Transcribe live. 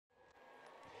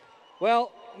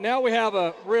Well, now we have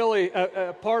a really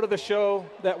a part of the show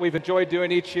that we've enjoyed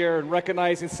doing each year and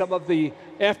recognizing some of the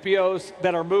FBOs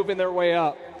that are moving their way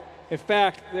up. In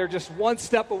fact, they're just one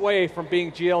step away from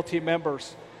being GLT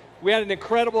members. We had an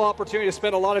incredible opportunity to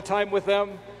spend a lot of time with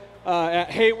them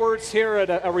at Hayward's here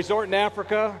at a resort in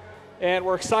Africa, and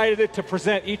we're excited to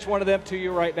present each one of them to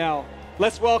you right now.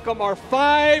 Let's welcome our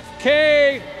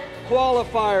 5K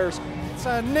qualifiers.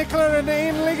 So Nicola and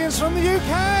Ian Liggins from the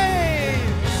UK.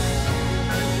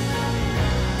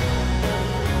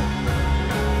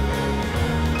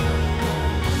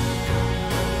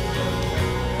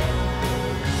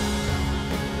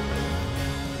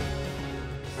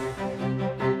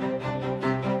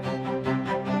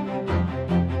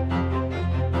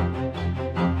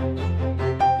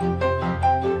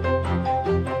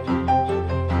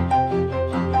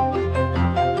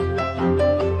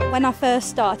 When I first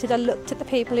started, I looked at the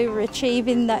people who were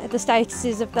achieving the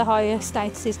statuses of the higher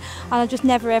statuses, and I just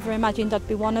never ever imagined I'd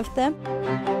be one of them.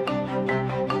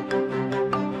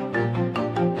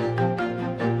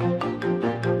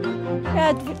 We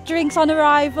had drinks on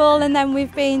arrival, and then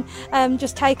we've been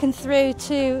just taken through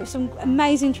to some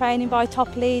amazing training by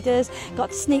top leaders. Got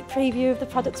a sneak preview of the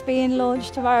products being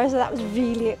launched tomorrow, so that was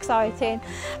really exciting.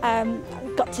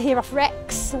 Got to hear off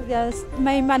Rex, the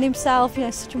main man himself,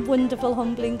 such a wonderful,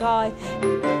 humbling guy.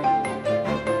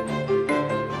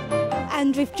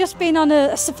 And we've just been on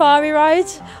a safari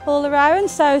ride all around,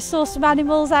 so saw some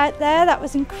animals out there. That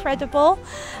was incredible.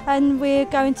 And we've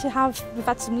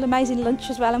had some amazing lunch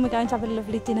as well, and we're going to have a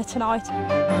lovely dinner tonight.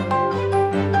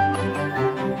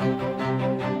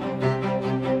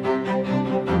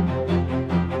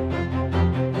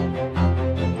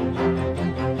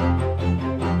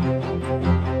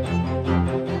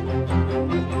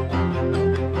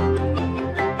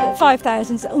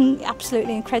 5,000 is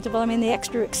absolutely incredible. I mean, the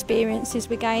extra experiences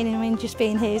we're gaining, I mean, just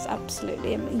being here is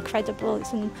absolutely incredible.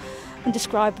 It's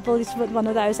indescribable. It's one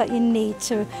of those that you need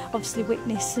to obviously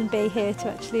witness and be here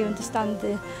to actually understand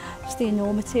just the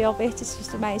enormity of it. It's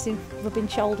just amazing, rubbing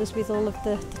shoulders with all of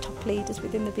the top leaders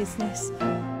within the business.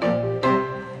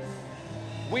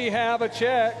 We have a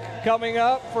check coming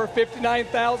up for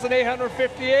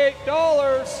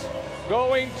 $59,858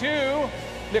 going to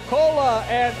Nicola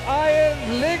and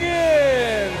Ian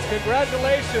Liggins.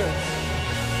 Congratulations.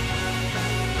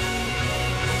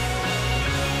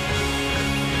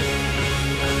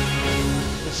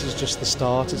 This is just the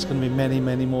start. It's going to be many,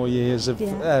 many more years of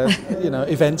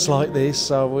events like this.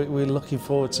 So we're looking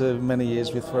forward to many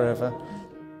years with Forever.